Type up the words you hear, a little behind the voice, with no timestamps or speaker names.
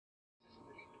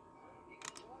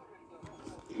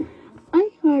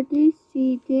hardly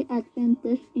see the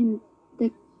advantage in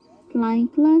decline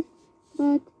class,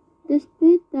 but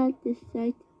despite that the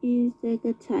site is a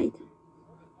good site.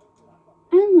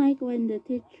 I like when the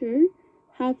teacher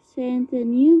have sent the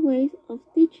new ways of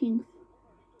teaching.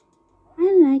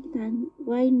 I like that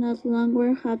why not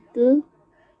longer have to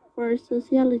for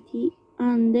sociality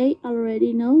and they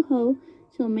already know how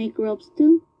to make groups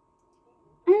too.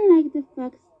 I like the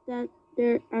fact that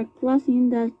there are classes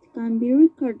that can be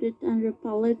recorded and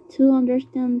replayed to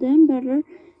understand them better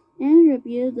and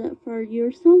review them for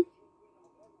yourself.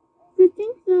 The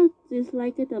things that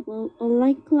dislike it about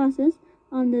online classes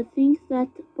and the things that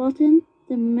bother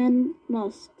the men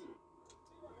most.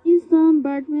 It's don't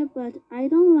burn me, but I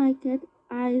don't like it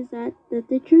is that the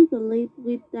teachers believe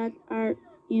with that are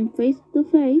in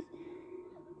face-to-face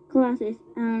classes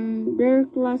and their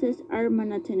classes are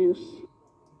monotonous.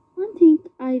 One thing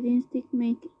I didn't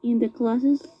make in the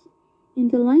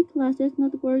line classes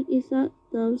not work is that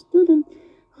those students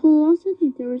who lost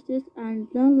interested and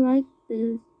don't like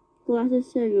the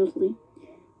classes seriously.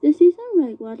 The reason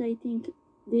why what I think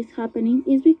this happening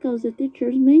is because the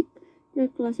teachers make their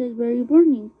classes very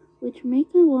boring, which make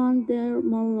a one their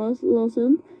more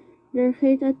listen their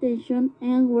head attention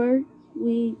and where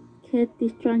we get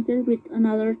distracted with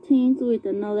another things with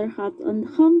another hat on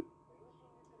home.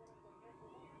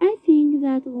 I think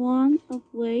that one of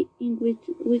way in which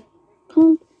we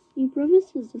could improve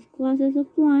is the classes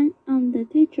offline and the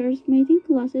teachers making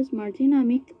classes more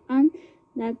dynamic and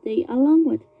that they along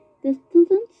with the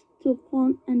students to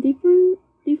fun and different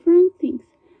things.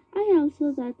 I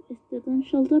also that students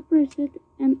should appreciate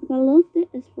and value the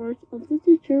efforts of the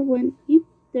teacher when it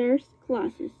there's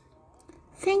classes.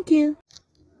 Thank you.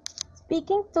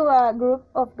 Speaking to a group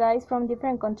of guys from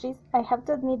different countries, I have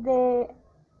to admit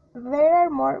there are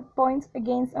more points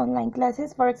against online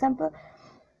classes. For example,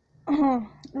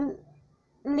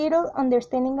 little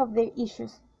understanding of the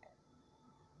issues,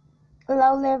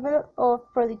 low level of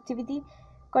productivity,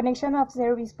 connection of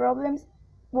service problems,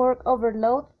 work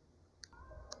overload.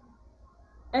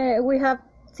 We have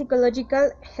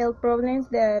psychological health problems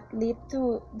that lead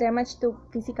to damage to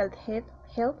physical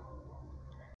health.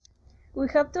 We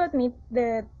have to admit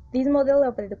that this model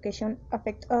of education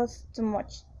affects us too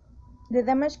much. The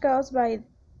damage caused by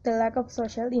the lack of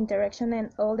social interaction and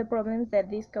all the problems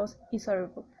that this causes is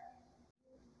horrible.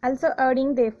 Also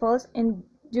adding the faults and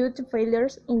due to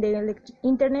failures in the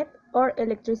internet or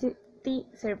electricity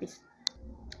service.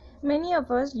 Many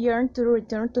of us yearn to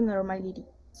return to normality.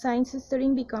 Science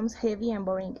studying becomes heavy and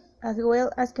boring, as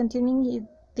well as continuing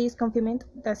this confinement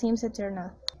that seems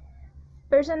eternal.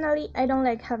 Personally, I don't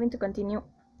like having to continue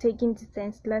taking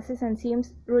distance classes and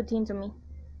seems routine to me.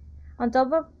 On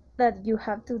top of that, you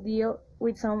have to deal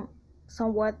with some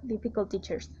somewhat difficult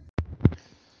teachers.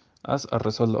 As a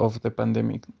result of the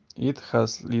pandemic, it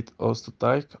has led us to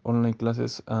take online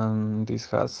classes, and this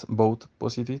has both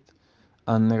positive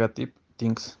and negative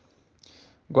things.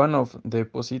 One of the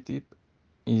positive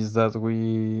is that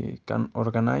we can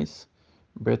organize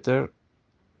better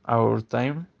our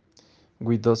time.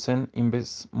 We doesn't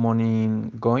invest money in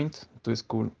going to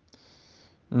school,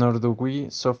 nor do we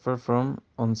suffer from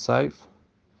unsafe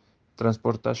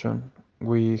transportation.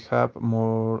 We have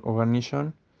more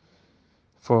organization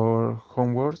for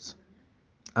homeworks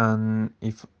and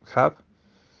if have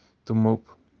to move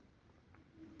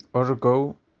or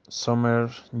go somewhere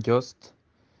just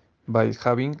by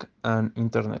having an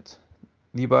internet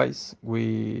device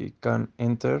we can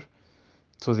enter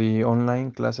to the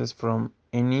online classes from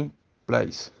any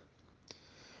place.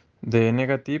 The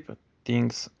negative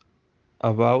things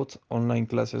about online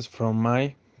classes from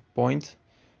my point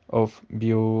of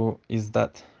view is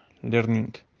that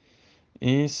learning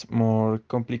is more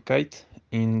complicated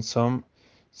in some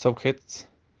subjects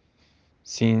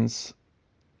since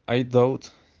I doubt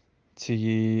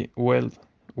see well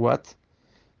what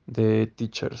the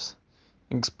teachers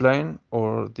explain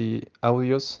or the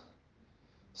audios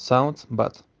sound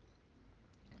bad.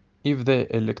 If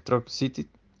the electricity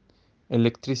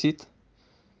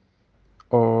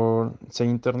or the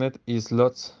internet is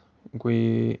lost,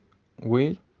 we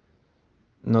will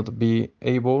not be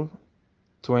able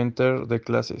to enter the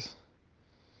classes.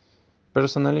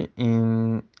 Personally,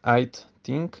 I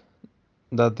think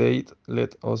that they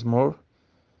let us more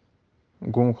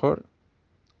gung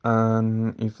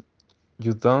and if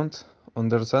you don't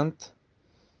understand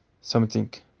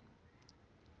something,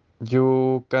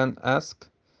 you can ask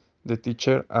the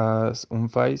teacher as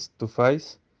face to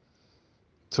face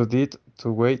to did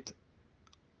to wait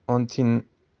until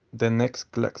the next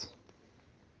class.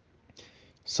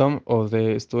 Some of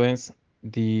the students'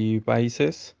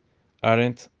 devices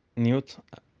aren't new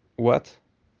what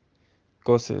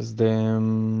causes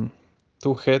them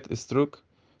to head struck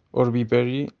or be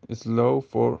very slow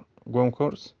for one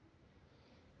horse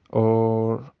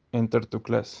or enter to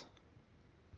class.